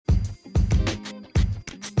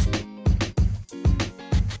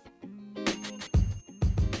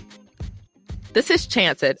This is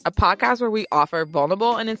Chance It, a podcast where we offer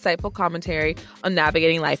vulnerable and insightful commentary on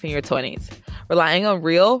navigating life in your 20s, relying on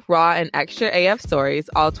real, raw, and extra AF stories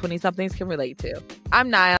all 20-somethings can relate to. I'm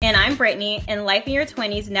Naya. And I'm Brittany, and life in your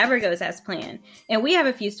 20s never goes as planned, and we have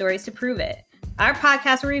a few stories to prove it. Our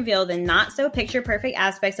podcast will reveal the not-so-picture-perfect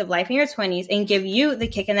aspects of life in your 20s and give you the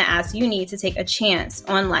kick in the ass you need to take a chance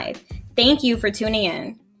on life. Thank you for tuning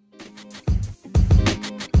in.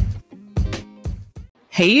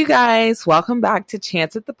 Hey, you guys. Welcome back to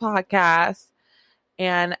Chance It, the podcast.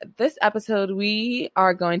 And this episode, we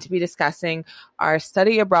are going to be discussing our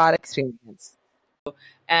study abroad experience.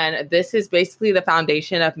 And this is basically the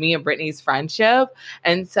foundation of me and Brittany's friendship.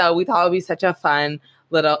 And so we thought it would be such a fun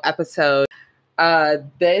little episode.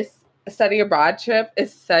 This study abroad trip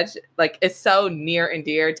is it's so near and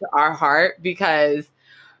dear to our heart because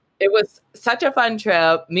it was such a fun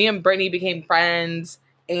trip. Me and Brittany became friends.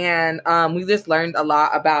 And we just learned a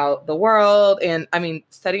lot about the world. And I mean,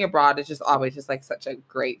 studying abroad is just always just like such a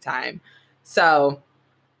great time. So,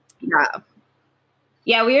 yeah.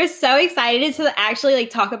 Yeah, we are so excited to actually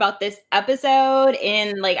talk about this episode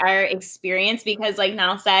and our experience because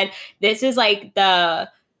Nal said, this is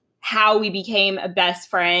how we became best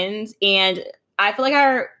friends. And I feel like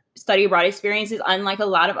our study abroad experience is unlike a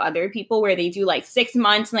lot of other people where they do 6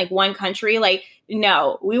 months in one country.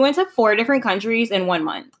 No, we went to 4 different countries in 1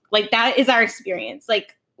 month. That is our experience.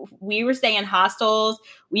 We were staying in hostels.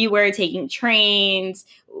 We were taking trains.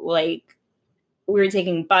 We were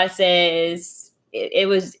taking buses. It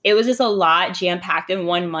was just a lot jam-packed in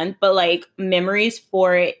 1 month, but memories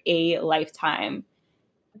for a lifetime.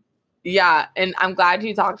 Yeah. And I'm glad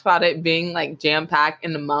you talked about it being jam-packed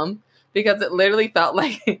in a month because it literally felt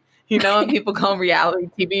like, when people go on reality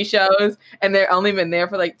TV shows and they've only been there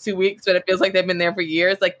for 2 weeks, but it feels like they've been there for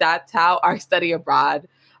years. That's how our study abroad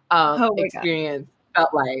experience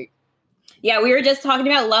felt like. Yeah, we were just talking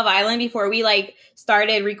about Love Island before we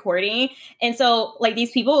started recording. And so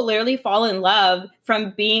these people literally fall in love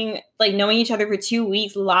from being knowing each other for 2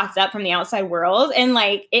 weeks, locked up from the outside world. And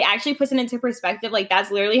it actually puts it into perspective. That's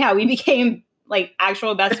literally how we became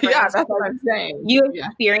actual best friends. Yeah, that's what I'm saying. You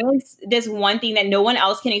experience this one thing that no one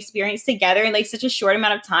else can experience together in such a short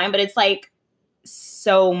amount of time, but it's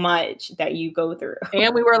so much that you go through.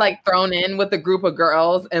 And we were thrown in with a group of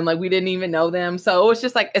girls and we didn't even know them. So it was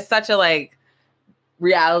just it's such a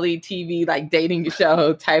reality TV dating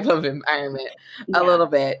show type of environment a little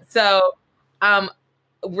bit. So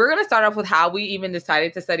we're going to start off with how we even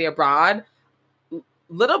decided to study abroad.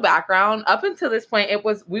 Little background, up until this point, it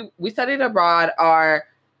was we studied abroad our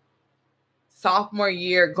sophomore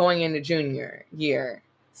year going into junior year.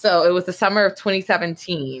 So it was the summer of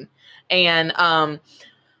 2017. And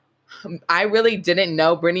I really didn't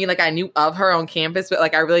know Brittany. I knew of her on campus,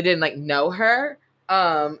 but I really didn't know her.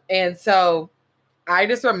 And so I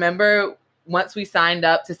just remember once we signed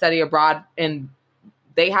up to study abroad and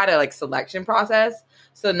they had a selection process.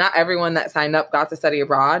 So not everyone that signed up got to study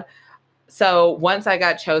abroad. So once I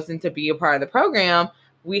got chosen to be a part of the program,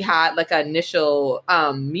 we had an initial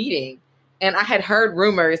meeting. And I had heard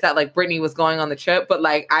rumors that Brittany was going on the trip, but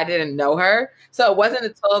I didn't know her. So it wasn't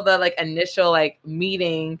until the initial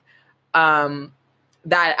meeting that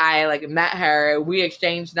I met her. We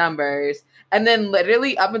exchanged numbers. And then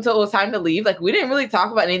literally up until it was time to leave, we didn't really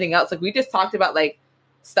talk about anything else. We just talked about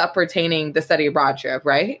stuff pertaining to study abroad trip,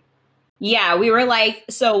 right? Yeah, we were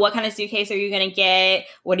so what kind of suitcase are you going to get?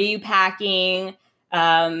 What are you packing?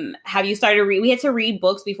 Have you started we had to read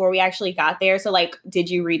books before we actually got there. So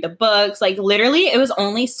did you read the books? Literally it was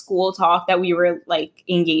only school talk that we were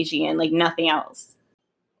engaging in, nothing else.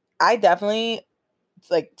 I definitely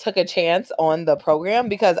took a chance on the program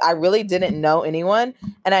because I really didn't know anyone.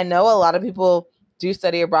 And I know a lot of people do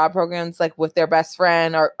study abroad programs with their best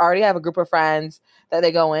friend or already have a group of friends that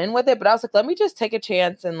they go in with it. But I was let me just take a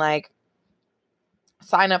chance and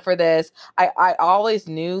sign up for this. I always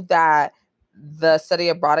knew that the study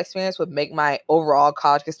abroad experience would make my overall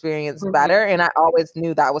college experience better. And I always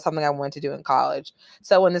knew that was something I wanted to do in college.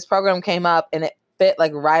 So when this program came up and it fit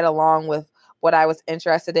right along with what I was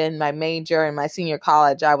interested in, my major and my senior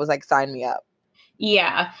college, I was sign me up.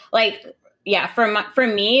 Yeah. For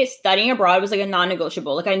me, studying abroad was a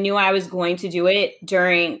non-negotiable. I knew I was going to do it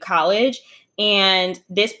during college. And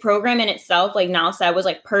this program in itself, Nal said, was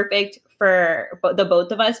perfect for the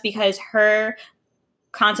both of us because her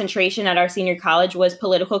concentration at our senior college was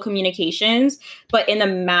political communications, but in the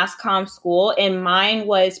mass comm school, and mine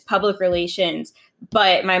was public relations,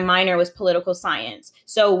 but my minor was political science.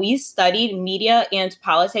 So we studied media and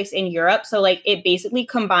politics in Europe. So it basically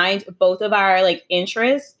combined both of our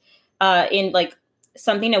interests in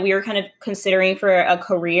something that we were kind of considering for a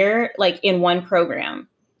career, like in one program.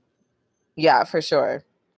 Yeah, for sure.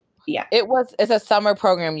 Yeah. It's a summer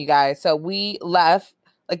program, you guys. So we left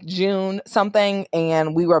like June something,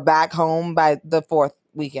 and we were back home by the 4th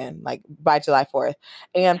weekend, like by July 4th.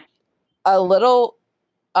 And a little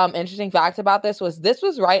interesting fact about this was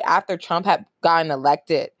right after Trump had gotten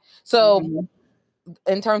elected. So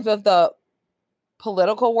in terms of the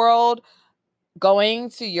political world, going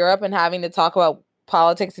to Europe and having to talk about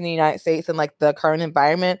politics in the United States and like the current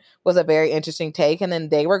environment was a very interesting take. And then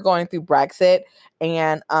they were going through Brexit,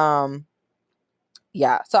 and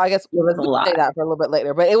yeah, so I guess we can say that for a little bit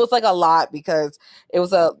later, but it was like a lot because it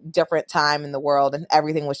was a different time in the world and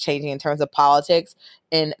everything was changing in terms of politics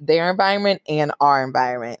in their environment and our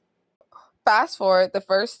environment. Fast forward, the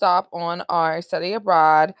first stop on our study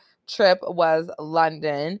abroad trip was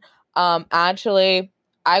London. Actually,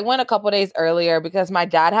 I went a couple days earlier because my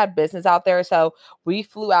dad had business out there, so we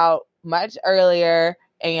flew out much earlier,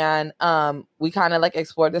 and we kind of like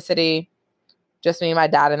explored the city, just me and my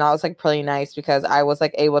dad, and that was like pretty nice because I was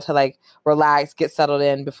like able to like relax, get settled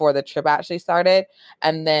in before the trip actually started.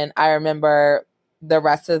 And then I remember the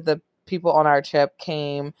rest of the people on our trip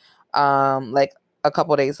came like a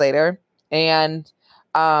couple days later. And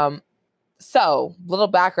so little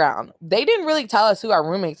background, they didn't really tell us who our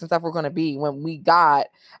roommates and stuff were going to be when we got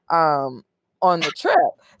on the trip.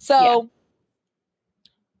 So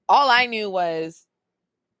all I knew was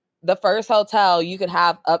the first hotel you could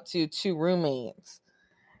have up to 2 roommates.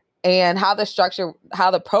 And how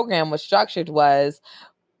the program was structured was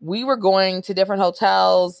we were going to different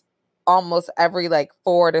hotels almost every like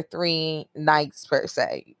 4 to 3 nights per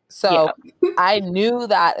se. So I knew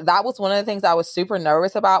that was one of the things I was super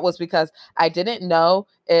nervous about, was because I didn't know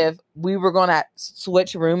if we were going to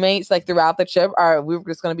switch roommates like throughout the trip, or we were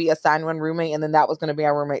just going to be assigned one roommate and then that was going to be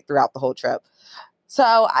our roommate throughout the whole trip.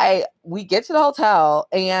 So we get to the hotel,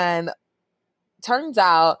 and turns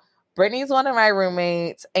out Brittany's one of my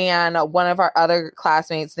roommates and one of our other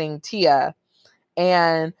classmates named Tia.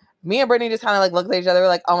 And me and Brittany just kind of like looked at each other. We're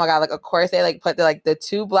like, oh my God, like of course they like put the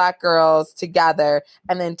 2 black girls together.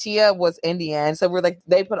 And then Tia was Indian. So we're like,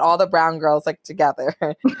 they put all the brown girls like together. So,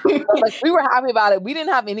 like we were happy about it. We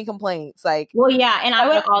didn't have any complaints. Like, well, yeah. And I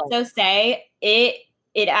would also say it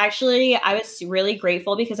actually, I was really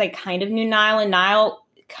grateful because I kind of knew Niall, and Niall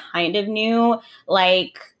kind of knew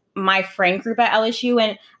like my friend group at LSU.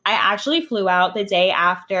 And I actually flew out the day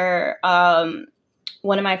after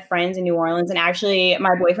one of my friends in New Orleans, and actually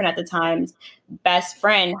my boyfriend at the time's best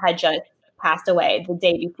friend had just passed away the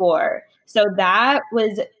day before. So that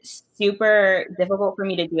was super difficult for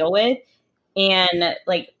me to deal with. And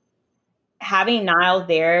like having Niall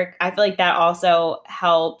there, I feel like that also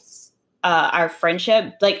helps our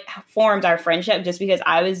friendship, like formed our friendship, just because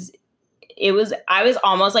I was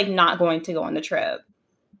almost like not going to go on the trip.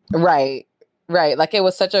 Right. Like it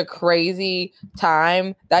was such a crazy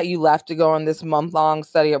time that you left to go on this month-long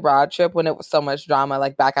study abroad trip when it was so much drama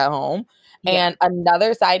like back at home. Yeah. And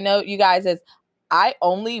another side note, you guys, is I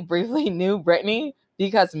only briefly knew Brittany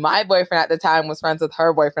because my boyfriend at the time was friends with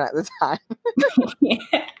her boyfriend at the time. Yeah.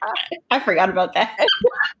 I forgot about that.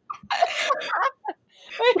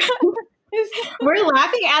 We're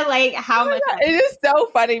laughing at like how much it is so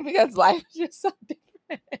funny because life is just so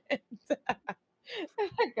different. Oh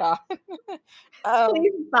my God.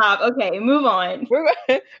 Please stop. Okay, move on. We're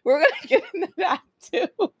gonna get into that too.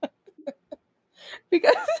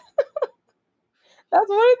 Because that's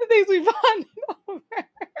one of the things we bonded over.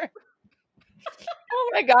 Oh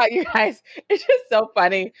my God, you guys. It's just so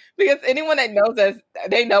funny because anyone that knows us,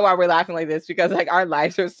 they know why we're laughing like this, because like our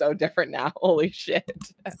lives are so different now. Holy shit.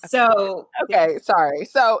 So okay, sorry.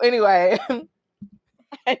 So anyway.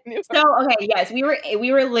 So okay, yes, we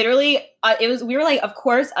were literally we were like, of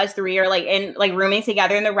course us 3 are like in like rooming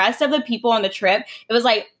together, and the rest of the people on the trip, it was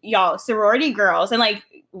like y'all sorority girls, and like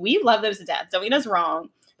we love those to death, don't get us wrong,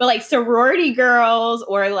 but like sorority girls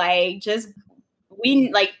or like just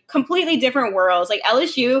we like completely different worlds. Like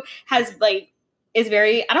LSU has like is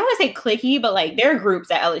very, I don't want to say cliquey, but like there are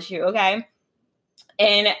groups at LSU, okay,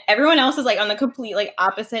 and everyone else is like on the complete like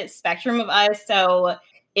opposite spectrum of us. So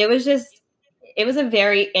it was a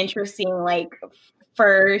very interesting, like,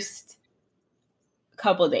 first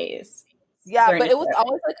couple days. Yeah, but it was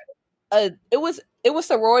always like it was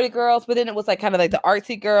sorority girls, but then it was like kind of like the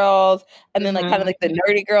artsy girls, and then like kind of like the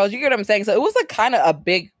nerdy girls. You get what I'm saying? So it was like kind of a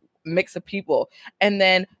big mix of people. And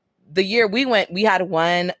then the year we went, we had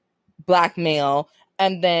one black male,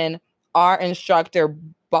 and then our instructor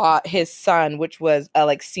bought his son, which was a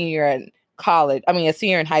like senior in college. I mean, a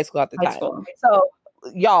senior in high school at the time. So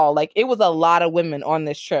y'all, like it was a lot of women on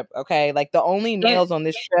this trip. Okay, like the only males on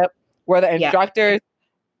this trip were the instructors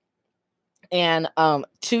and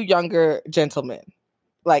 2 younger gentlemen.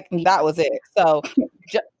 Like that was it. So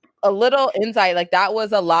a little insight, like that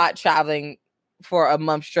was a lot traveling for a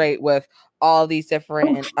month straight with all these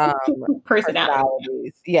different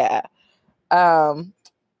personalities. Yeah.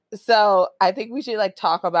 So I think we should like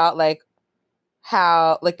talk about like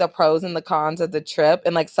how like the pros and the cons of the trip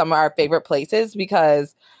and like some of our favorite places,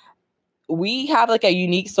 because we have like a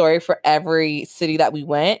unique story for every city that we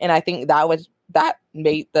went, and I think that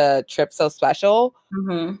made the trip so special.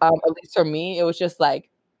 At least for me, it was just like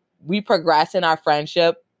we progress in our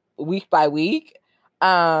friendship week by week.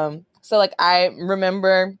 So like I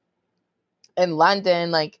remember in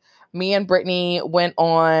London, like me and Brittany went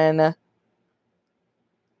on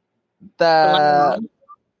the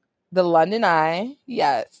London Eye.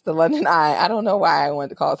 Yes, the London Eye. I don't know why I wanted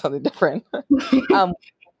to call it something different.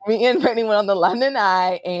 Me and Brittany went on the London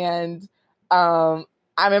Eye, and I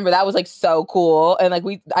remember that was like so cool. And like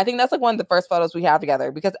I think that's like one of the first photos we have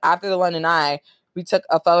together, because after the London Eye, we took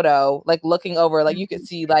a photo like looking over, like you could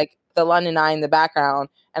see like the London Eye in the background,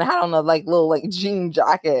 and I had on a like little like jean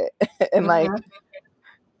jacket and like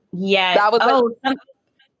that was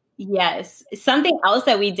yes. Something else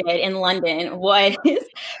that we did in London was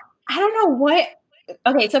I don't know what.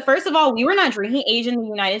 Okay, so first of all, we were not drinking age in the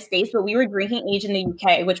United States, but we were drinking age in the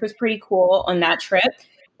UK, which was pretty cool on that trip.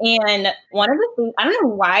 And one of the things, I don't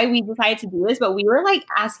know why we decided to do this, but we were like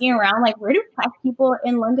asking around, like, where do Black people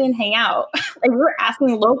in London hang out? Like we were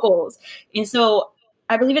asking locals. And so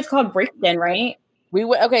I believe it's called Brixton, right?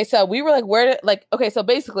 So we were like, so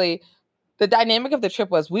basically the dynamic of the trip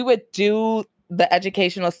was we would do the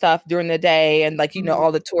educational stuff during the day and like, you know,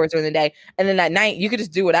 all the tours during the day. And then at night you could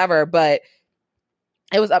just do whatever, but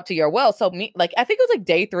it was up to your will. So me, like, I think it was like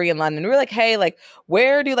day 3 in London. We were like, hey, like,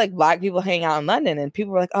 where do like Black people hang out in London? And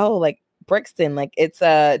people were like, oh, like Brixton, like it's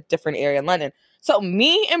a different area in London. So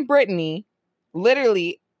me and Brittany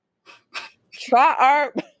literally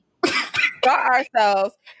trot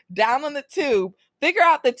ourselves down on the tube, figure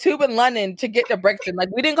out the tube in London to get to Brixton. Like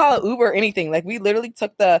we didn't call it Uber or anything. Like we literally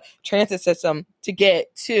took the transit system to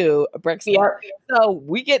get to Brixton. Yep. So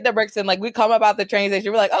we get to Brixton, like we come up out the train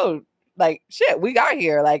station. We're like, oh, like shit, we got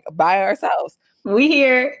here like by ourselves. We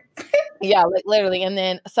here. Yeah, like literally. And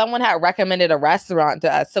then someone had recommended a restaurant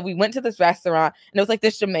to us. So we went to this restaurant and it was like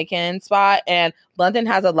this Jamaican spot. And London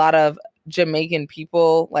has a lot of Jamaican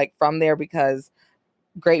people like from there because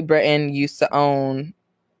Great Britain used to own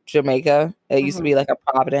Jamaica. It used to be like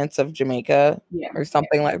a province of Jamaica or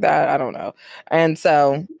something like that. I don't know. And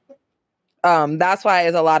so that's why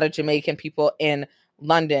there's a lot of Jamaican people in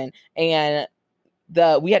London. And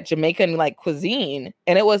we had Jamaican like cuisine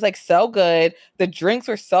and it was like so good. The drinks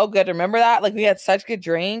were so good. Remember that? Like we had such good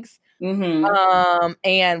drinks.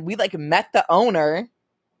 And we like met the owner.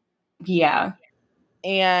 Yeah.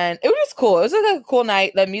 And it was just cool. It was like a cool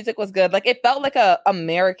night. The music was good. Like it felt like a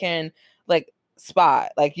American like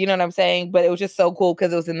spot. Like, you know what I'm saying? But it was just so cool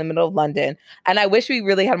because it was in the middle of London. And I wish we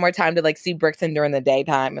really had more time to like see Brixton during the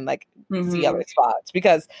daytime and like see other spots.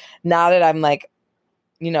 Because now that I'm like,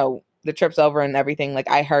 you know, the trip's over and everything, like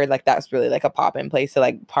I heard like that's really like a pop-in place to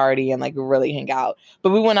like party and like really hang out. But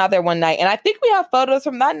we went out there one night and I think we have photos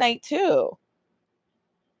from that night too.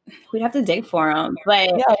 We'd have to dig for them. But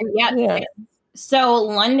yeah. So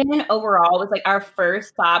London overall was like our first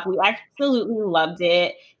stop. We absolutely loved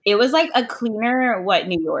it. It was like a cleaner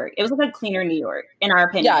New York. It was like a cleaner New York in our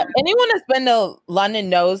opinion. Yeah, anyone that's been to London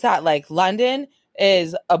knows that like London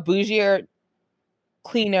is a bougier,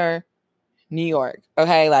 cleaner New York.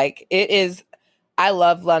 Okay, like it is. I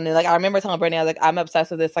love London. Like I remember telling Brittany, I was like, I'm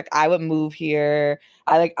obsessed with this. Like I would move here.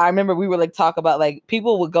 I remember we would like talk about like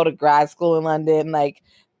people would go to grad school in London, like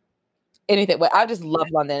anything. But I just love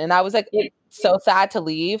London, and I was like so sad to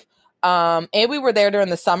leave. And we were there during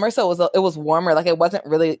the summer, so it was warmer. Like it wasn't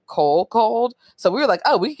really cold. So we were like,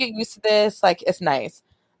 oh, we can get used to this. Like it's nice.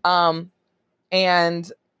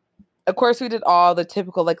 And of course we did all the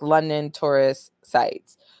typical like London tourist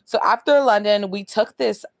sites. So after London, we took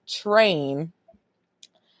this train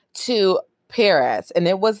to Paris, and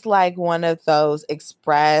it was like one of those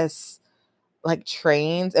express like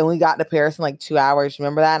trains, and we got to Paris in like 2 hours.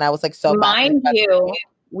 Remember that? And I was like, so mind you,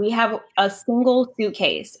 we have a single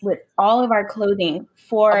suitcase with all of our clothing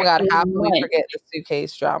for. Oh my God, how can we forget the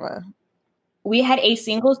suitcase drama? We had a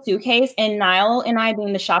single suitcase, and Niall and I,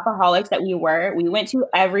 being the shopaholics that we were, we went to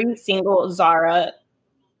every single Zara.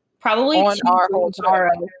 Probably on our whole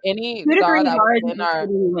Zara. Any Zara that was in our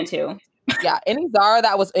we went to. Yeah, any Zara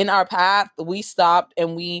that was in our path, we stopped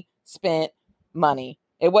and we spent money.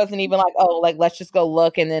 It wasn't even like, oh, like, let's just go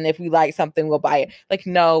look. And then if we like something, we'll buy it. Like,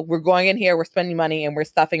 no, we're going in here, we're spending money and we're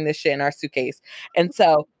stuffing this shit in our suitcase. And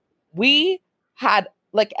so we had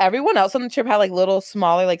like everyone else on the trip had like little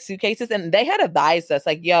smaller like suitcases. And they had advised us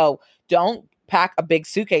like, yo, don't pack a big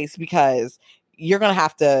suitcase because you're going to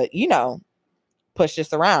have to, push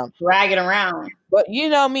this around. Drag it around. But you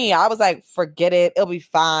know me, I was like, forget it. It'll be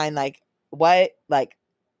fine. Like, what? Like,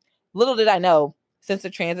 little did I know, since the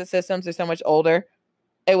transit systems are so much older,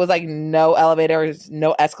 it was like no elevators,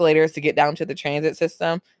 no escalators to get down to the transit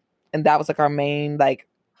system. And that was like our main like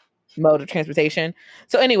mode of transportation.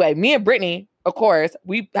 So anyway, me and Brittany, of course,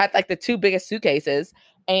 we had like the two biggest suitcases.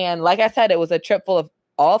 And like I said, it was a trip full of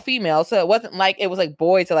all females. So it wasn't like it was like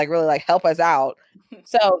boys to like really like help us out.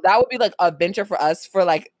 So that would be like a venture for us for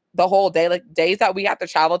like the whole day. Like days that we have to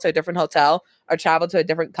travel to a different hotel or travel to a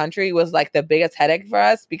different country was like the biggest headache for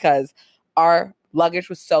us because our luggage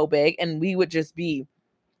was so big and we would just be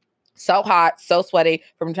so hot, so sweaty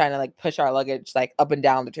from trying to like push our luggage like up and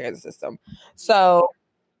down the transit system. So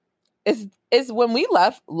is when we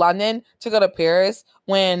left London to go to Paris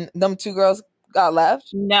when them two girls got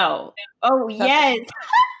left? No. Oh, yes.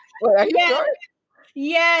 Wait, are you sure?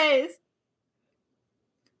 Yes.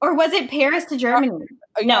 Or was it Paris to Germany?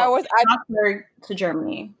 No, it was Augsburg to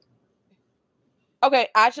Germany. Okay,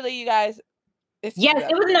 actually, you guys. Yes,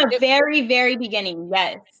 it was in the very, very beginning.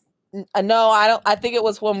 Yes. No, I don't. I think it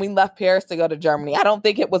was when we left Paris to go to Germany. I don't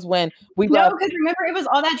think it was when we left. No, because remember it was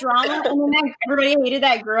all that drama, and then like, everybody hated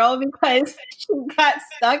that girl because she got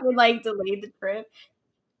stuck and like delayed the trip.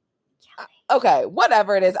 Okay,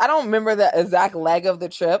 whatever it is, I don't remember the exact leg of the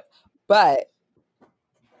trip, but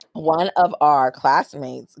one of our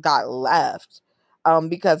classmates got left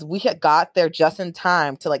because we had got there just in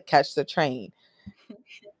time to like catch the train.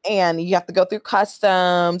 And you have to go through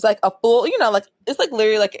customs, like a full, like it's like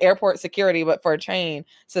literally like airport security, but for a train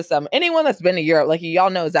system. Anyone that's been to Europe, like y'all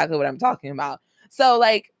know exactly what I'm talking about. So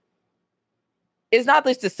like, it's not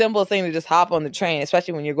just the simplest thing to just hop on the train,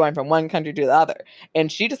 especially when you're going from one country to the other.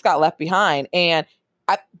 And she just got left behind. And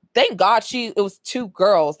I thank God it was two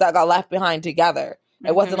girls that got left behind together.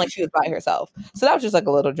 It wasn't like she was by herself. So that was just like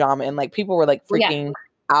a little drama. And like people were like freaking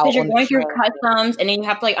out. Because you're going through customs and then you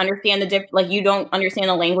have to like understand like you don't understand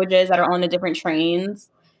the languages that are on the different trains.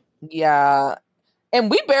 Yeah. And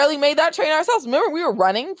we barely made that train ourselves. Remember, we were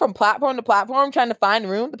running from platform to platform trying to find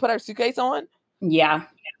room to put our suitcase on. Yeah.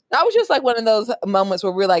 That was just like one of those moments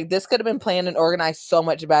where we were like, this could have been planned and organized so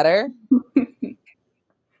much better.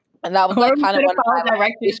 And that was like kind of one of my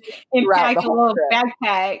directions. In fact, a little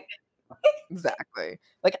backpack. Exactly.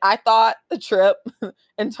 Like I thought the trip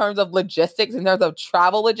in terms of logistics, in terms of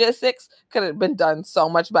travel logistics, could have been done so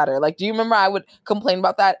much better. Like, do you remember I would complain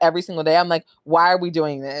about that every single day? I'm like, why are we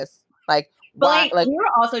doing this? Like, why? But like you're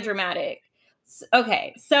also dramatic.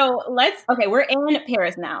 Okay, so we're in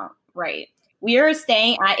Paris now, right? We are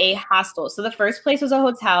staying at a hostel. So the first place was a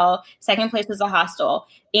hotel, second place was a hostel.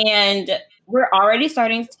 And we're already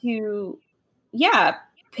starting to,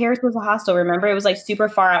 Paris was a hostel, remember? It was like super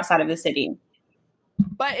far outside of the city.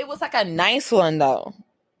 But it was like a nice one though.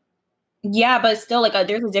 Yeah, but still like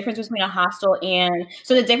there's a difference between a hostel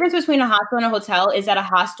so the difference between a hostel and a hotel is that a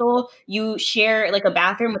hostel, you share like a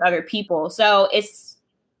bathroom with other people. So it's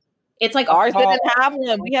like ours didn't have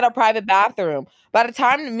one. We had a private bathroom. By the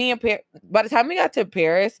time we got to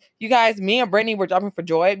Paris, you guys, me and Brittany were jumping for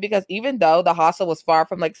joy because even though the hostel was far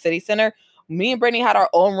from like city center, me and Brittany had our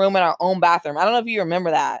own room and our own bathroom. I don't know if you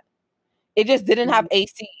remember that. It just didn't have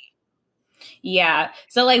AC. Yeah.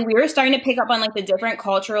 So like we were starting to pick up on like the different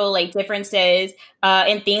cultural like differences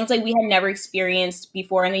and things like we had never experienced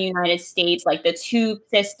before in the United States, like the tube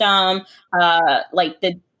system, like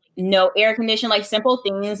the no air condition, like simple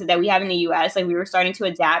things that we have in the US, like we were starting to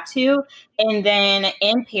adapt to. And then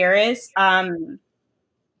in Paris,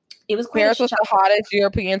 it was Paris was the hottest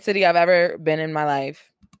European city I've ever been in my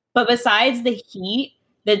life. But besides the heat,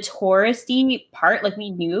 the touristy part, like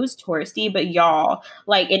we knew it was touristy, but y'all,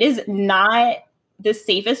 like it is not the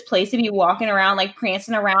safest place to be walking around, like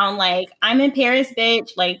prancing around, like I'm in Paris,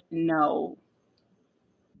 bitch. Like, no.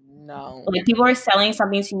 Like people are selling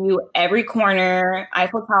something to you every corner.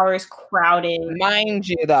 Eiffel Tower is crowded. Mind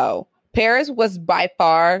you, though, Paris was by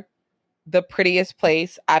far the prettiest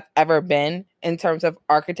place I've ever been in terms of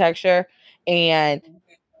architecture, and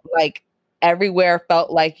like everywhere felt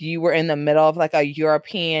like you were in the middle of like a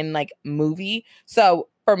European like movie. So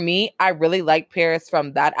for me, I really liked Paris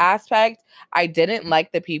from that aspect. I didn't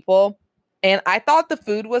like the people, and I thought the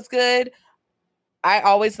food was good. I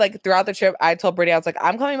always like throughout the trip, I told Brittany, I was like,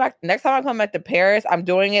 I'm coming back next time I come back to Paris. I'm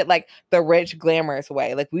doing it like the rich, glamorous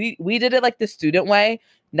way. Like we did it like the student way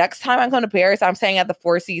next time I'm going to Paris, I'm staying at the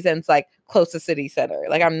Four Seasons, like close to city center.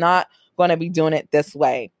 Like I'm not going to be doing it this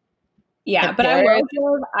way. Yeah, but I will give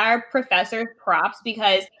our professors props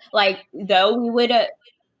because, like, though we would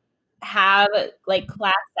have like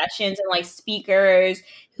class sessions and like speakers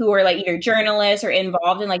who are like either journalists or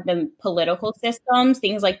involved in like the political systems,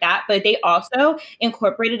 things like that, but they also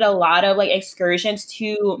incorporated a lot of like excursions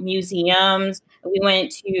to museums. We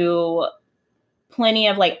went to plenty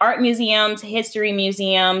of like art museums, history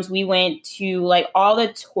museums. We went to like all the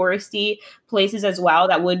touristy places as well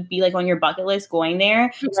that would be like on your bucket list going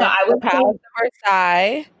there. So I would Palace of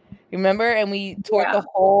Versailles. Remember? And we toured the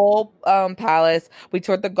whole palace. We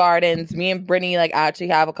toured the gardens. Me and Brittany like actually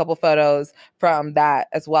have a couple photos from that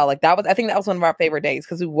as well. Like that was, I think that was one of our favorite days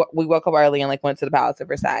because we woke up early and like went to the Palace of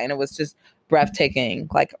Versailles, and it was just breathtaking,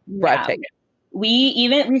 like breathtaking.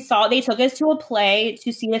 We saw, they took us to a play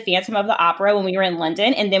to see the Phantom of the Opera when we were in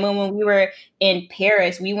London. And then when we were in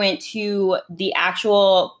Paris, we went to the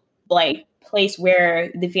actual like place where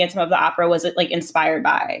the Phantom of the Opera was like inspired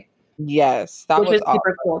by. Yes, that was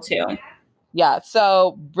super cool too. Yeah.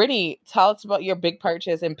 So Brittany, tell us about your big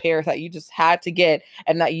purchase in Paris that you just had to get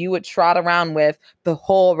and that you would trot around with the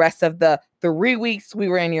whole rest of the 3 weeks we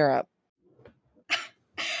were in Europe.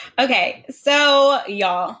 Okay. So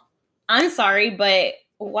y'all, I'm sorry, but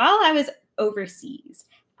while I was overseas,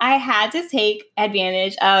 I had to take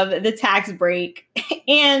advantage of the tax break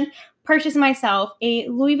and purchase myself a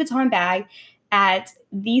Louis Vuitton bag at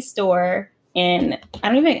the store in, I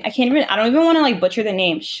don't even want to like butcher the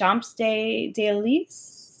name,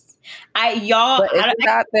 Champs-Élysées.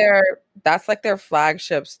 That's like their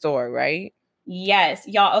flagship store, right? Yes,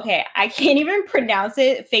 y'all. Okay, I can't even pronounce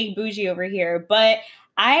it. Fake bougie over here, but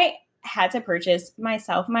I had to purchase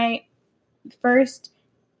myself my first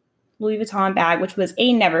Louis Vuitton bag, which was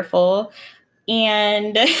a Neverfull,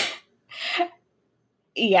 and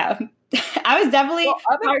yeah, I was definitely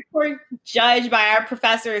hardcore judged by our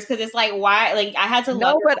professors because it's like, why? Like I had to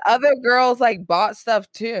but other girls like bought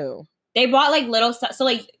stuff too. They bought like little stuff. So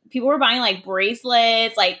like people were buying like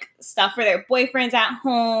bracelets, like stuff for their boyfriends at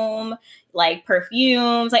home, like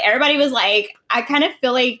perfumes. Like everybody was like, I kind of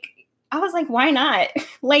feel like, I was like, why not?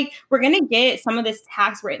 Like, we're going to get some of this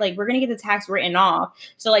tax rate. Like, we're going to get the tax written off.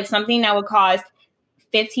 So, like, something that would cost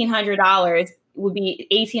 $1,500 would be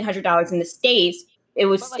 $1,800 in the States. It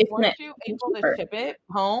was. But, like, weren't you able to ship it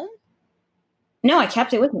home? No, I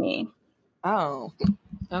kept it with me. Oh.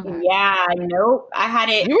 Okay. Yeah, nope. I had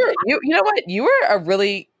it. You know what? You were a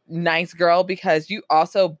really nice girl because you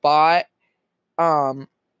also bought, oh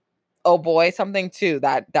boy, something too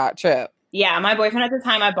that trip. Yeah, my boyfriend at the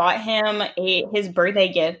time, I bought him his birthday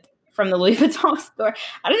gift from the Louis Vuitton store.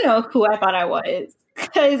 I don't know who I thought I was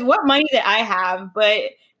because what money did I have? But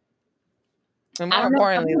and more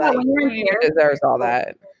importantly, like you deserves all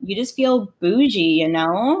that. You just feel bougie, you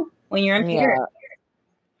know, when you're in Paris. Yeah.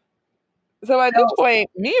 So at this point,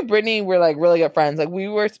 me and Brittany were like really good friends. Like we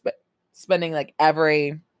were spending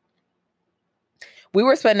every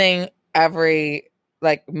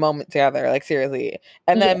like moment together, like seriously.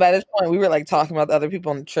 And then by this point we were like talking about the other people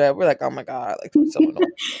on the trip. We're like, oh my God, like so annoying.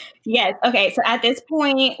 Yes. Okay. So at this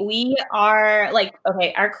point we are like,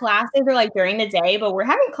 okay, our classes are like during the day, but we're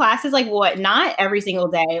having classes like not every single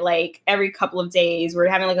day, like every couple of days. We're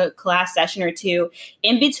having like a class session or two.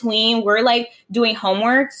 In between, we're like doing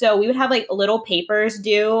homework. So we would have like little papers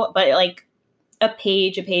due, but like a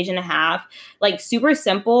page and a half, like super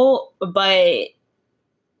simple, but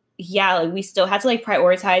yeah, like we still had to like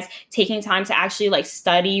prioritize taking time to actually like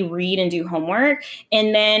study, read, and do homework.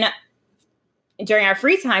 And then during our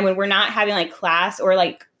free time, when we're not having like class or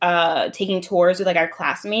like taking tours with like our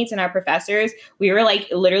classmates and our professors, we were like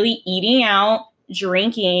literally eating out,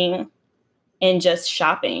 drinking, and just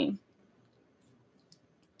shopping.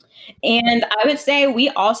 And I would say we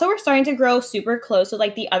also were starting to grow super close with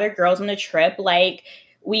like the other girls on the trip. Like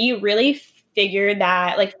we really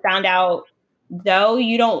found out, though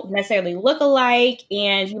you don't necessarily look alike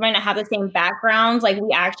and you might not have the same backgrounds, like we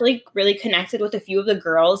actually really connected with a few of the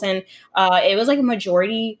girls, and it was like a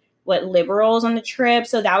majority liberals on the trip.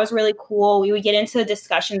 So that was really cool. We would get into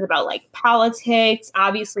discussions about like politics,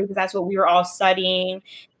 obviously, because that's what we were all studying.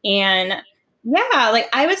 And yeah, like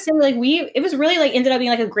I would say like it was really like ended up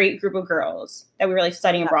being like a great group of girls that we were like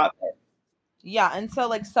studying abroad with. Yeah. And so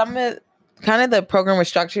like some of kind of the program was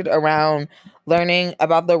structured around learning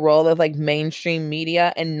about the role of like mainstream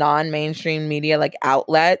media and non-mainstream media like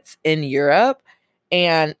outlets in Europe,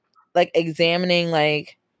 and like examining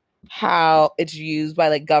like how it's used by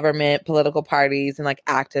like government, political parties, and like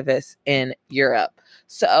activists in Europe.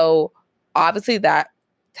 So obviously that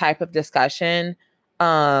type of discussion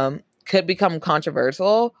could become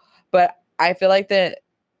controversial, but I feel like the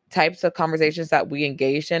types of conversations that we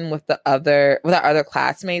engaged in with our other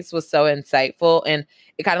classmates was so insightful, and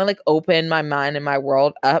it kind of like opened my mind and my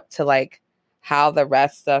world up to like how the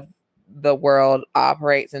rest of the world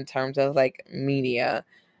operates in terms of like media.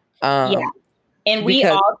 Yeah. And we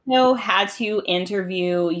also had to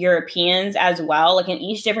interview Europeans as well. Like in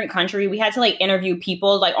each different country, we had to like interview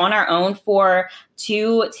people like on our own for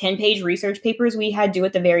 2 10-page research papers we had due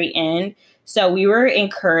at the very end. So we were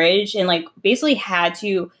encouraged and like basically had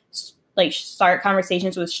to like start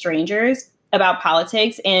conversations with strangers about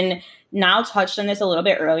politics. And Niall touched on this a little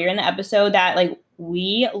bit earlier in the episode that like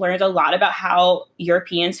we learned a lot about how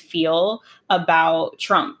Europeans feel about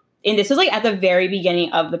Trump. And this was like at the very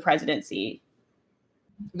beginning of the presidency.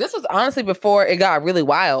 This was honestly before it got really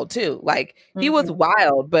wild too. Like he was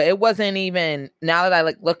wild, but it wasn't even, now that I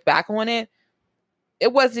like look back on it,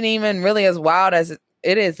 it wasn't even really as wild as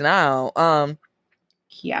it is now.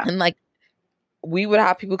 Yeah. And like we would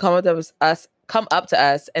have people come up to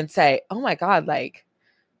us and say, "Oh my God, like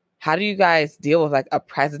how do you guys deal with like a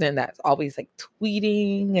president that's always like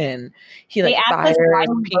tweeting and he like fires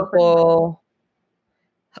people?"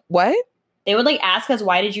 What? They would like ask us,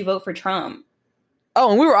 "Why did you vote for Trump?" Oh,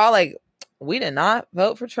 and we were all like, "We did not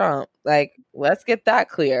vote for Trump." Like, let's get that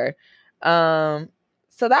clear. So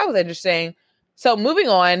that was interesting. So moving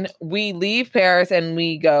on, we leave Paris and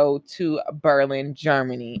we go to Berlin,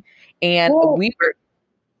 Germany. And we were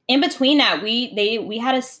in between that, we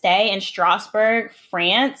had to stay in Strasbourg,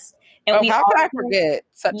 France. And how could I forget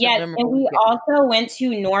such a memorable and we also went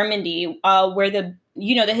to Normandy, where the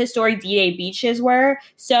historic D-Day beaches were.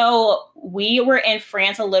 So we were in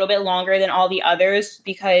France a little bit longer than all the others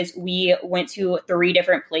because we went to 3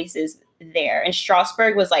 different places there. And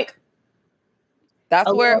Strasbourg was like,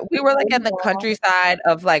 that's where we were like in the countryside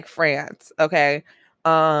of like France. Okay.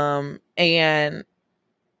 And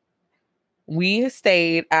we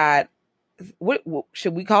stayed at, what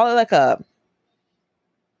should we call it, like a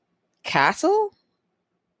castle?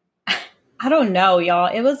 I don't know, y'all.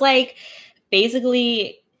 It was like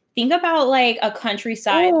basically, think about like a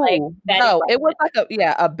countryside. No, it was like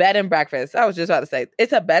a bed and breakfast. I was just about to say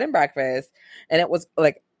it's a bed and breakfast, and it was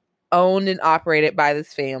like owned and operated by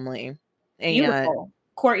this family. And beautiful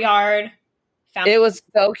courtyard. It was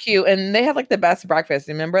so cute, and they had like the best breakfast.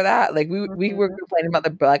 Remember that? Like we were complaining about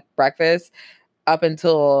the breakfast up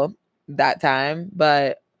until that time,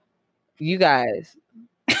 but you guys,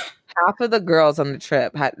 half of the girls on the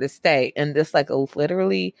trip had to stay in this like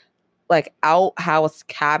literally like outhouse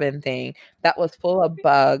cabin thing that was full of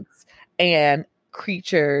bugs and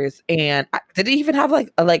creatures, and did it even have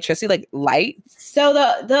like electricity, like lights? So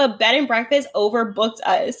the bed and breakfast overbooked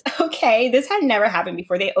us. Okay, this had never happened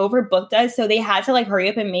before. They overbooked us, so they had to like hurry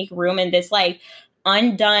up and make room in this like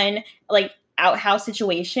undone like outhouse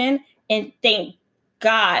situation. And thank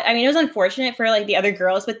God, I mean, it was unfortunate for like the other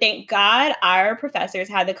girls, but thank God our professors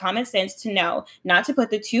had the common sense to know not to put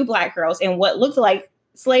the 2 Black girls in what looked like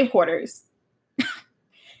slave quarters.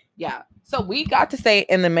 Yeah. So we got to stay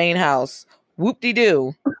in the main house.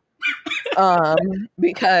 Whoop-de-doo.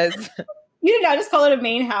 Because you did not just call it a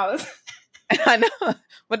main house. I know.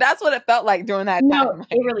 But that's what it felt like during that time. No,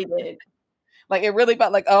 it really did. Like it really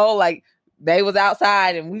felt like, oh, like they was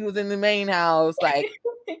outside and we was in the main house. Like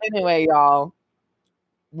anyway, y'all.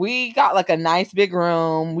 We got like a nice big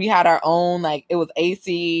room. We had our own, like it was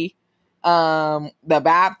AC. The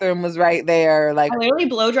bathroom was right there. Like I literally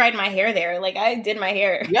blow dried my hair there. Like I did my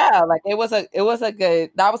hair. Yeah, like that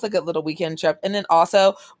was a good little weekend trip. And then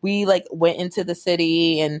also we like went into the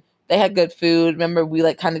city and they had good food. Remember we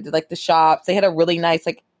like kind of did like the shops. They had a really nice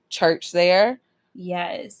like church there.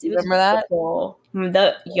 Yes. Remember that?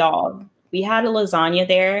 Y'all, we had a lasagna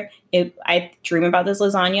there. I dream about this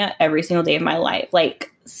lasagna every single day of my life.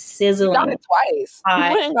 Like sizzling. We got it twice. We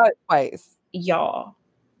went and got it twice. Y'all.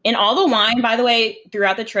 And all the wine, by the way,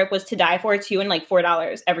 throughout the trip was to die for too, and like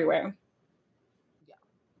 $4 everywhere.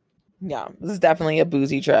 Yeah, this is definitely a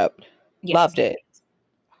boozy trip. Yes. Loved it.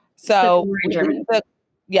 So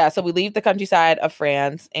we leave the countryside of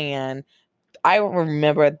France, and I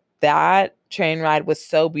remember that train ride was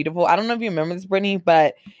so beautiful. I don't know if you remember this, Brittany,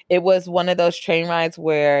 but it was one of those train rides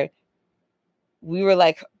where we were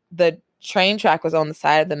like, the train track was on the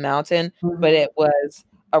side of the mountain, but it was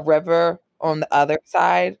a river on the other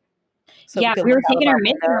side. So yeah, we were taking our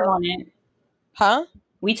midterm on it. Huh?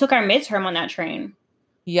 We took our midterm on that train.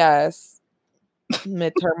 Yes.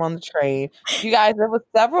 Midterm on the train. You guys, there were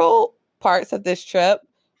several parts of this trip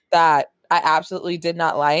that I absolutely did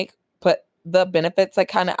not like, but the benefits like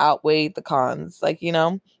kind of outweighed the cons. Like, you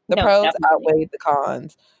know, the pros outweighed the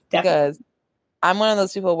cons. Because I'm one of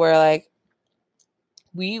those people where like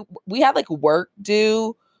we had like work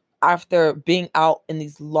due after being out in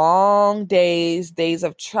these long days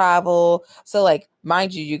of travel. So like,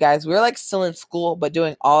 mind you, you guys, we were like still in school, but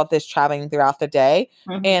doing all of this traveling throughout the day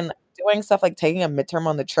and doing stuff like taking a midterm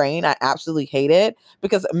on the train. I absolutely hate it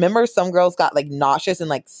because remember some girls got like nauseous and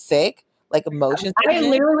like sick, like emotions. I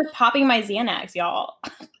literally was popping my Xanax, y'all.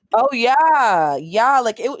 Oh yeah. Yeah.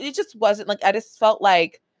 Like it just wasn't like, I just felt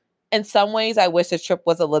like in some ways I wish the trip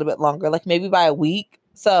was a little bit longer, like maybe by a week.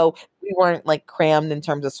 So we weren't like crammed in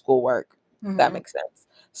terms of schoolwork. That makes sense.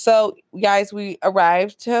 So guys, we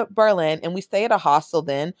arrived to Berlin and we stay at a hostel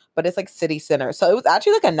then, but it's like city center. So it was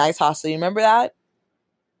actually like a nice hostel. You remember that?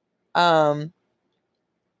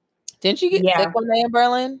 Didn't you get sick one day in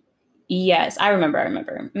Berlin? Yes, I remember.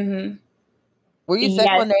 Were you sick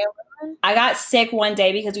one day in Berlin? I got sick one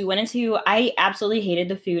day because I absolutely hated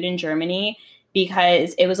the food in Germany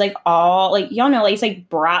because it was like all like, y'all know, like it's like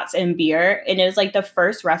brats and beer. And it was like the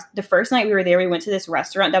first night we were there, we went to this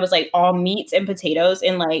restaurant that was like all meats and potatoes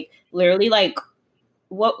and like literally like,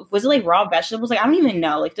 what was it, like raw vegetables? Like, I don't even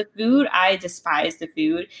know. Like the food, I despise the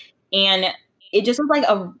food. And it just was like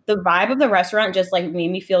the vibe of the restaurant just like made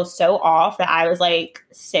me feel so off that I was like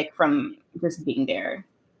sick from just being there.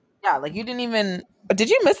 Yeah, like you didn't even. Did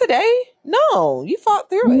you miss a day? No, you fought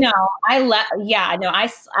through it. No, I left. Yeah, no, I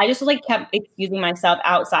just like kept excusing myself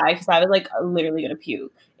outside because I was like literally gonna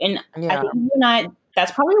puke. And I think you and I,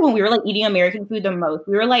 that's probably when we were like eating American food the most.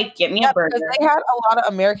 We were like, get me a burger. Because they had a lot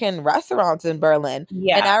of American restaurants in Berlin.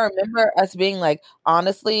 Yeah. And I remember us being like,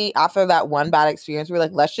 honestly, after that one bad experience, we were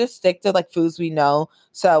like, let's just stick to like foods we know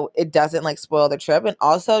so it doesn't like spoil the trip. And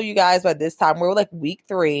also, you guys, by this time, we're like week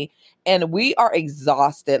 3 and we are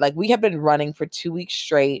exhausted. Like we have been running for 2 weeks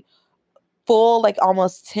straight, full like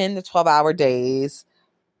almost 10 to 12 hour days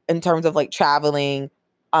in terms of like traveling,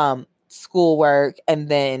 schoolwork, and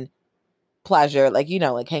then pleasure, like, you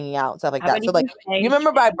know, like hanging out and stuff like that. So like you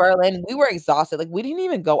remember by Berlin, we were exhausted. Like we didn't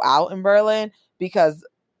even go out in Berlin because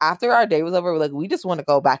after our day was over, we're like, we just want to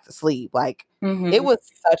go back to sleep. Like it was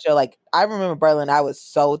such a like, I remember Berlin, I was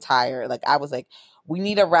so tired. Like I was like, we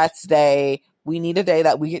need a rest day. We need a day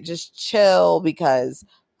that we could just chill because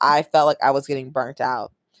I felt like I was getting burnt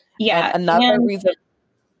out. Yeah. And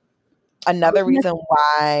another reason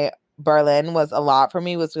why Berlin was a lot for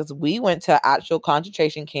me was because we went to an actual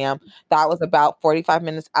concentration camp that was about 45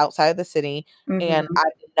 minutes outside of the city. And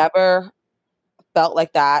I've never felt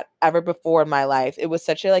like that ever before in my life. It was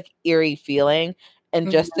such a like eerie feeling.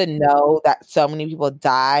 And just to know that so many people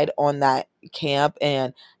died on that camp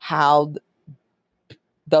and how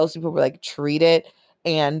those people were like treated,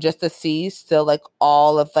 and just to see still like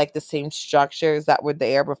all of like the same structures that were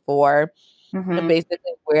there before. And basically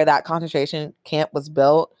where that concentration camp was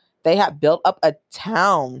built, they had built up a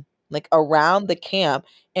town like around the camp,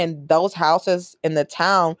 and those houses in the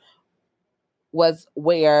town was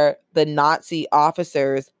where the Nazi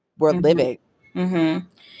officers were living. And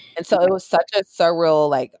so it was such a surreal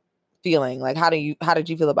like feeling. Like how did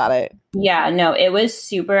you feel about it? Yeah, no, it was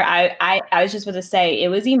super. I was just about to say it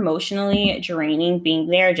was emotionally draining being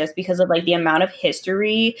there just because of like the amount of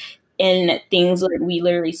history and things that we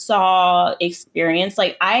literally saw, experienced.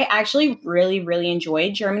 Like I actually really, really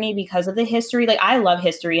enjoyed Germany because of the history. Like I love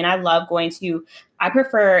history and I love I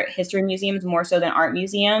prefer history museums more so than art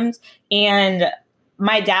museums. And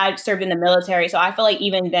my dad served in the military. So I feel like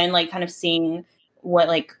even then, like kind of seeing what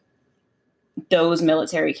like those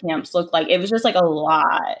military camps look like, it was just like a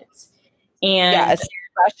lot. And yeah,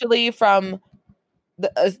 especially from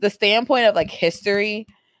the standpoint of like history,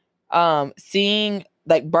 seeing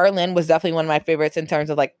like Berlin was definitely one of my favorites in terms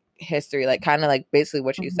of like history, like kind of like basically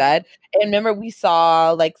what you said. And remember we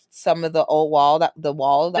saw like some of the old wall that the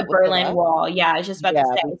Berlin Wall. Yeah, I was just about to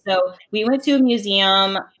say. So we went to a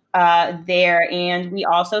museum there, and we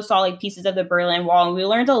also saw like pieces of the Berlin Wall, and we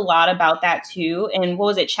learned a lot about that too. And what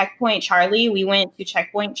was it, Checkpoint Charlie? We went to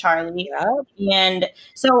Checkpoint Charlie. And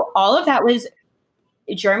so all of that was,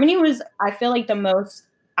 Germany was, I feel like, the most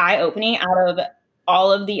eye-opening out of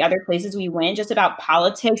all of the other places we went, just about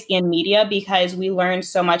politics and media, because we learned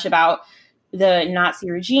so much about the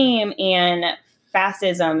Nazi regime and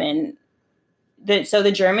fascism. And so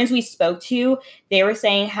the Germans we spoke to, they were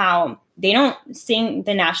saying how they don't sing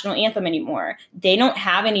the national anthem anymore. They don't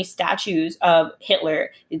have any statues of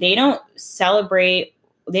Hitler. They don't celebrate,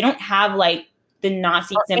 they don't have like the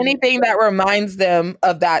Nazi symbol. Anything that reminds them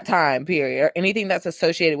of that time period, or anything that's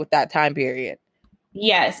associated with that time period.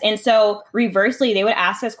 Yes. And so reversely, they would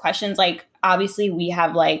ask us questions like, obviously we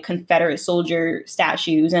have like Confederate soldier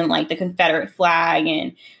statues and like the Confederate flag,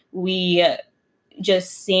 and we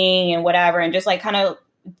just sing and whatever, and just like kind of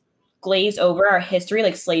glaze over our history,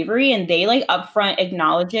 like slavery, and they like upfront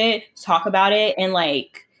acknowledge it, talk about it, and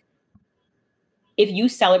like if you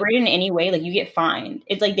celebrate it in any way, like you get fined.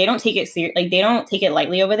 It's like they don't take it serious, like they don't take it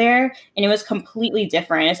lightly over there. And it was completely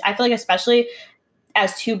different. I feel like especially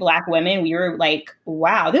as two Black women, we were like,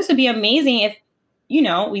 wow, this would be amazing if, you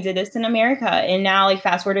know, we did this in America. And now like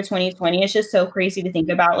fast forward to 2020, it's just so crazy to think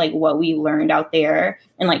about like what we learned out there.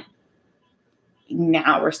 And like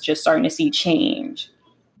now we're just starting to see change.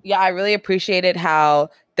 Yeah, I really appreciated how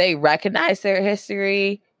they recognized their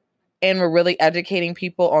history and were really educating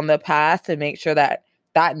people on the past to make sure that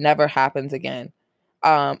that never happens again.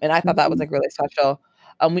 And I thought that was like really special.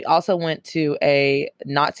 We also went to a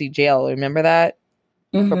Nazi jail. Remember that?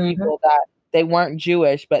 For people that they weren't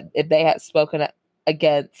Jewish, but if they had spoken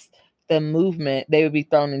against the movement, they would be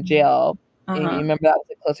thrown in jail. And you remember that was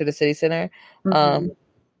like, closer to City Center?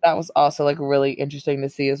 That was also like really interesting to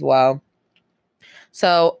see as well.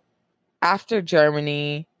 So after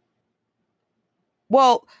Germany,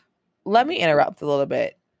 well, let me interrupt a little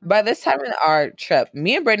bit. By this time in our trip,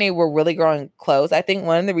 me and Brittany were really growing close. I think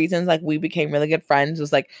one of the reasons like we became really good friends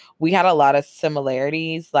was like we had a lot of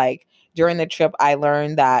similarities. Like during the trip, I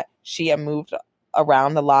learned that she had moved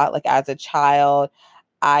around a lot. Like as a child,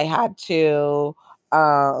 I had to.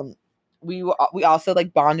 We also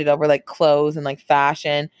like bonded over like clothes and like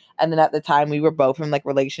fashion. And then at the time, we were both in like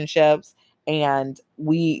relationships, and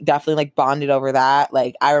we definitely like bonded over that.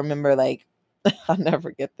 Like I remember like. I'll never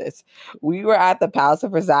forget this. We were at the Palace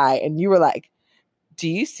of Versailles and you were like,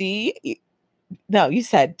 you said,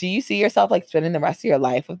 do you see yourself like spending the rest of your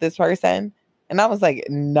life with this person? And I was like,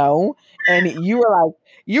 no. And you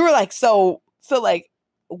were like, so like,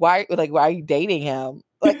 why are you dating him?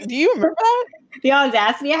 Like, do you remember that? The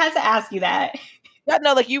audacity, I had to ask you that. Yeah,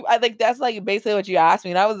 no, like I like, that's like basically what you asked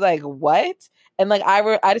me. And I was like, what? And like,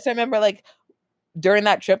 I just remember like, during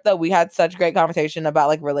that trip though, we had such great conversation about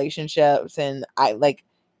like relationships, and I like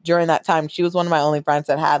during that time she was one of my only friends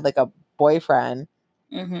that had like a boyfriend.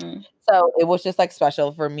 So it was just like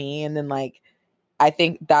special for me. And then like I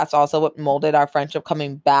think that's also what molded our friendship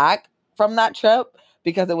coming back from that trip,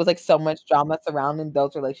 because it was like so much drama surrounding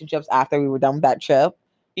those relationships after we were done with that trip.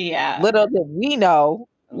 Yeah, little did we know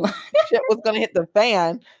shit was gonna hit the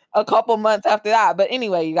fan a couple months after that. But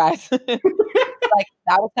anyway, you guys, like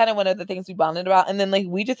that was kind of one of the things we bonded about. And then like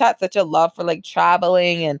we just had such a love for like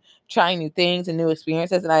traveling and trying new things and new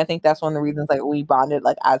experiences. And I think that's one of the reasons like we bonded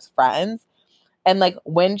like as friends. And like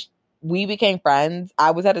when we became friends,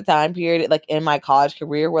 I was at a time period like in my college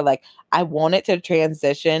career where like I wanted to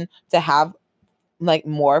transition to have like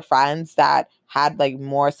more friends that had like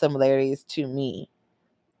more similarities to me.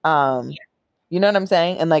 You know what I'm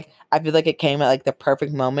saying? And like I feel like it came at like the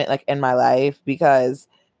perfect moment like in my life, because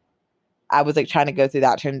I was like trying to go through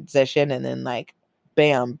that transition, and then like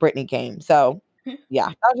bam, Brittany came. So yeah,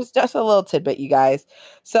 that was just a little tidbit, you guys.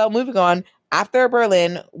 So moving on, after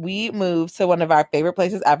Berlin, we moved to one of our favorite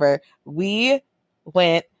places ever. We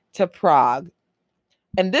went to Prague.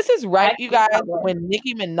 And this is right, you guys, when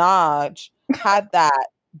Nicki Minaj had that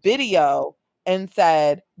video and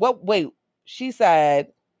said, she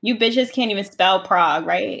said, you bitches can't even spell Prague,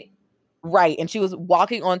 right? Right. And she was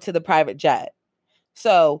walking onto the private jet.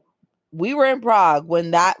 So we were in Prague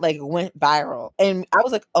when that like went viral, and I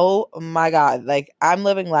was like, oh my God, like I'm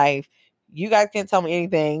living life. You guys can't tell me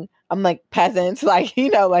anything. I'm like peasants, like, you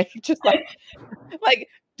know, like just like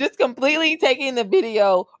just completely taking the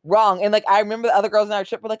video wrong. And like I remember the other girls in our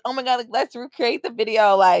trip were like, oh my God, like let's recreate the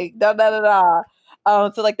video, like da da da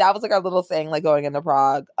da. So like that was like our little saying, like going into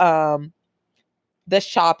Prague. The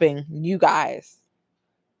shopping, you guys,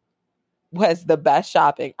 was the best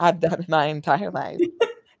shopping I've done in my entire life.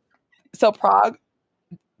 So Prague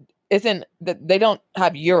they don't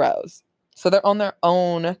have euros. So they're on their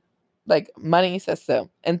own like money system.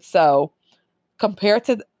 And so compared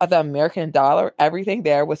to the American dollar, everything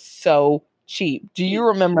there was so cheap. Do you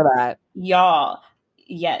remember that? Y'all,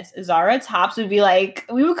 yes. Zara tops would be like,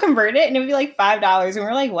 we would convert it and it would be like $5. And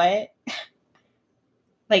we're like, what?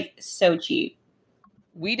 Like so cheap.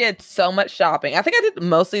 We did so much shopping. I think I did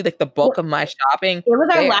mostly like the bulk of my shopping. It was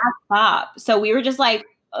our last stop. So we were just like,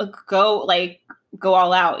 go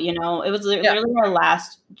all out, you know? It was literally our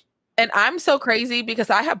last. And I'm so crazy because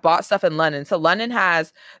I have bought stuff in London. So London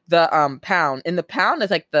has the pound, and the pound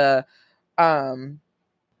is like the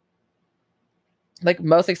like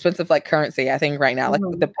most expensive like currency, I think, right now. Like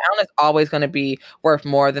the pound is always going to be worth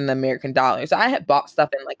more than the American dollar. So I had bought stuff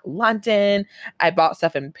in like London. I bought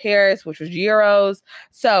stuff in Paris, which was euros.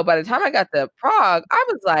 So by the time I got to Prague, I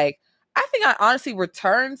was like, I think I honestly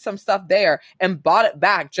returned some stuff there and bought it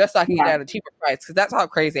back just so I could get it at a cheaper price, because that's how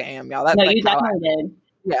crazy I am, y'all. That's no, like you definitely did.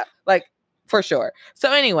 Yeah, like for sure.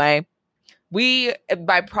 So anyway,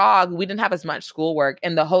 by Prague, we didn't have as much schoolwork,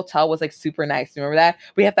 and the hotel was like super nice. Remember that?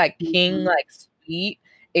 We had that king like suite,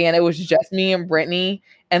 and it was just me and Brittany,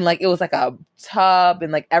 and like it was like a tub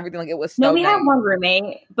and like everything. Like it was so No, we nice. had one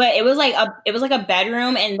roommate, but it was like a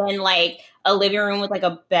bedroom and then like a living room with like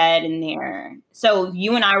a bed in there. So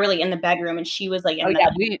you and I were like in the bedroom, and she was like in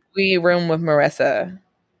the we roomed with Marissa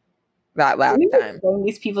that last time. Saying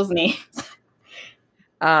these people's names.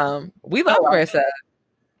 We love Marissa.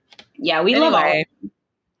 Yeah, we love all.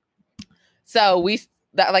 So we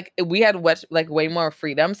had way more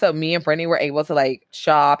freedom. So me and Brittany were able to like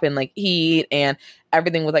shop and like eat, and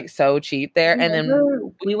everything was like so cheap there. And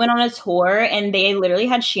then we went on a tour, and they literally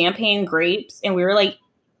had champagne grapes, and we were like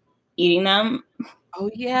eating them. Oh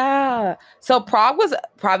yeah. So Prague was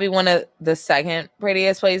probably one of the second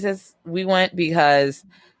prettiest places we went because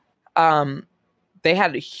they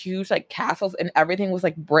had huge like castles, and everything was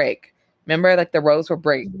like brick. Remember, like the roads were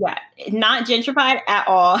brick. Yeah, not gentrified at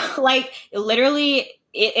all. Like literally,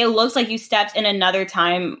 it looks like you stepped in another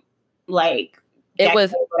time. Like it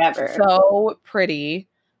was whatever. So pretty,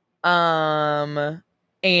 and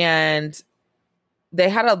they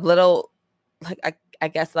had a little like I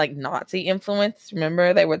guess like Nazi influence.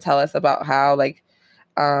 Remember, they would tell us about how like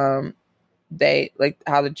they like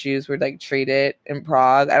how the Jews were like treated in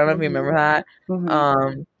Prague. I don't know if you remember that.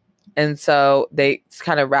 And so they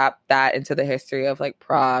kind of wrapped that into the history of like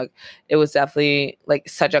Prague. It was definitely like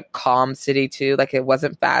such a calm city too. Like it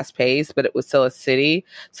wasn't fast paced, but it was still a city.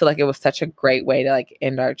 So like it was such a great way to like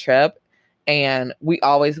end our trip. And we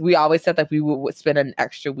always said that we would spend an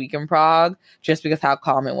extra week in Prague just because how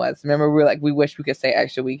calm it was. Remember, we were like, we wish we could stay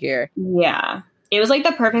extra week here. Yeah. It was like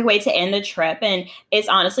the perfect way to end the trip. And it's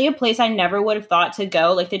honestly a place I never would have thought to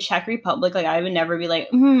go. Like the Czech Republic, like I would never be like,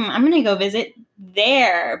 I'm going to go visit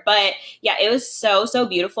there. But yeah, it was so, so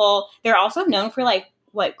beautiful. They're also known for like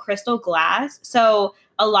crystal glass. So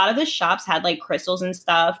a lot of the shops had like crystals and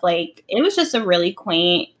stuff. Like it was just a really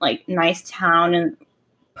quaint, like nice town and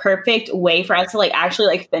perfect way for us to like actually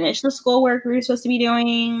like finish the schoolwork we were supposed to be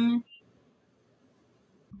doing.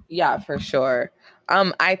 Yeah, for sure.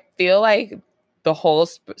 I feel like the whole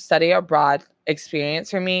study abroad experience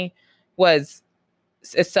for me was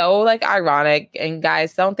so like ironic, and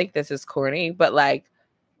guys, don't think this is corny, but like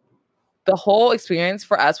the whole experience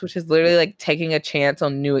for us, which is literally like taking a chance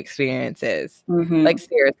on new experiences, like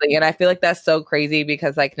seriously. And I feel like that's so crazy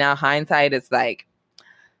because like now hindsight is like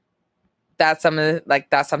that's something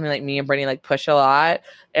like me and Brittany like push a lot,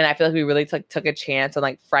 and I feel like we really took a chance on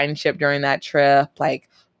like friendship during that trip, like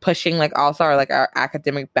pushing like also our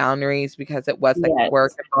academic boundaries because it was like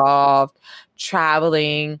work involved,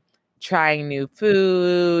 traveling, trying new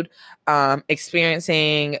food,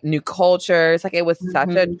 experiencing new cultures. Like it was such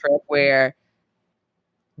a trip where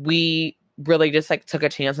we really just like took a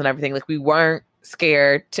chance on everything. Like we weren't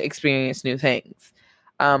scared to experience new things.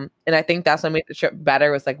 And I think that's what made the trip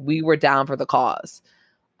better was like we were down for the cause.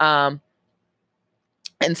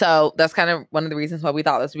 And so that's kind of one of the reasons why we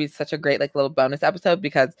thought this would be such a great like little bonus episode,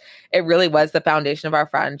 because it really was the foundation of our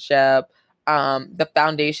friendship. The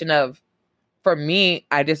foundation of, for me,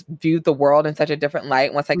 I just viewed the world in such a different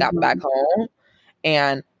light once I got back home,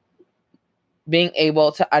 and being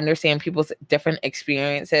able to understand people's different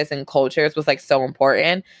experiences and cultures was like so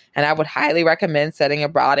important. And I would highly recommend studying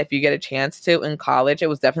abroad if you get a chance to in college. It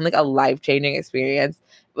was definitely like a life-changing experience.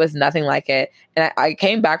 It was nothing like it. And I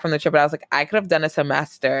came back from the trip and I was like, I could have done a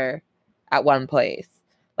semester at one place.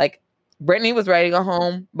 Like Brittany was ready to go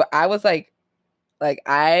home, but I was like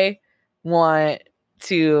I want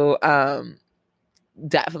to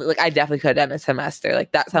definitely, like I definitely could have done a semester.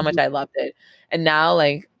 Like that's how much I loved it. And now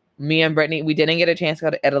like me and Brittany, we didn't get a chance to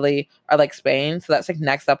go to Italy or like Spain. So that's like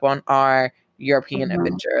next up on our European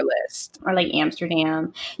adventure list. Or like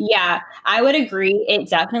Amsterdam. Yeah, I would agree. It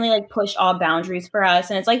definitely like pushed all boundaries for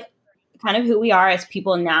us. And it's like kind of who we are as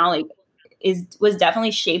people now, like was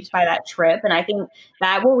definitely shaped by that trip. And I think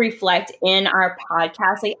that will reflect in our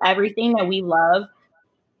podcast, like everything that we love,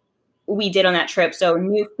 we did on that trip. So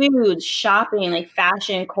new foods, shopping, like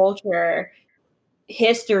fashion, culture,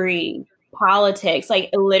 history, politics, like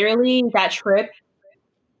literally that trip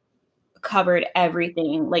covered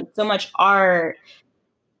everything, like so much art,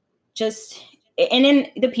 just, and then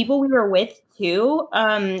the people we were with too,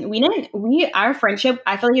 our friendship,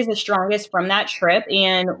 I feel like is the strongest from that trip,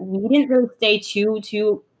 and we didn't really stay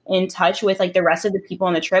too in touch with like the rest of the people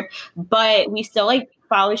on the trip, but we still like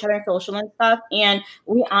follow each other on social and stuff. And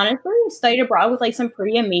we honestly studied abroad with like some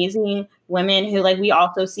pretty amazing women who like we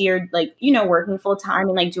also see are like, you know, working full time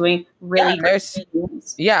and like doing really great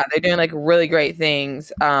things. Yeah, they're doing like really great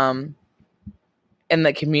things. in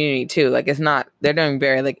the community too. Like they're doing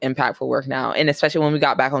very like impactful work now. And especially when we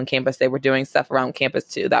got back on campus, they were doing stuff around campus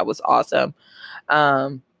too. That was awesome.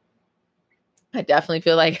 I definitely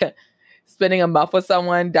feel like spending a month with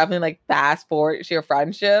someone definitely like fast forwards your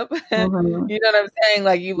friendship. Mm-hmm. You know what I'm saying?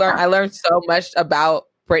 Like I learned so much about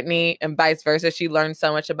Brittany and vice versa. She learned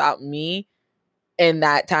so much about me in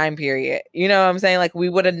that time period. You know what I'm saying? Like we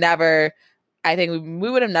would have never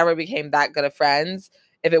became that good of friends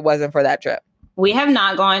if it wasn't for that trip. We have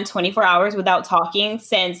not gone 24 hours without talking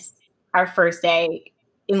since our first day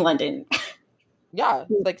in London. Yeah,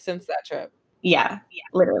 like since that trip. Yeah,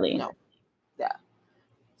 literally. No. Yeah.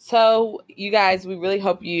 So you guys, we really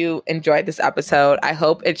hope you enjoyed this episode. I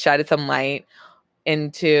hope it shedded some light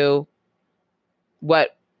into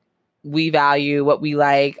what we value, what we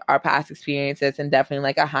like, our past experiences, and definitely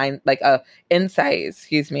like an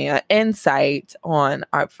insight on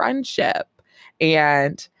our friendship.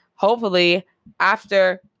 And hopefully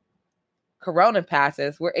after Corona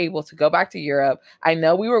passes, we're able to go back to Europe. I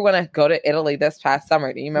know we were going to go to Italy this past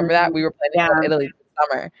summer. Do you remember that? We were planning to go to Italy this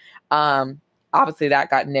summer. Obviously that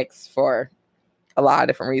got nixed for a lot of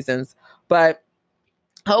different reasons, but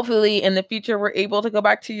hopefully in the future we're able to go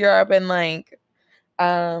back to Europe and like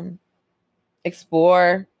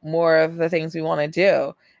explore more of the things we want to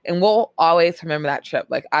do. And we'll always remember that trip.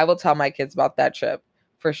 Like I will tell my kids about that trip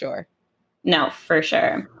for sure. No, for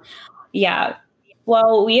sure. Yeah.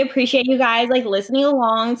 Well, we appreciate you guys like listening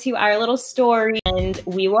along to our little story, and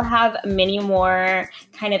we will have many more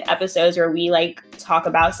kind of episodes where we like talk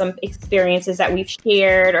about some experiences that we've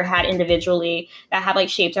shared or had individually that have like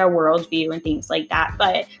shaped our worldview and things like that.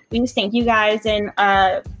 But we just thank you guys, and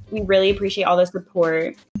we really appreciate all the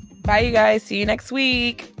support. Bye, you guys. See you next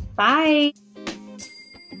week. Bye.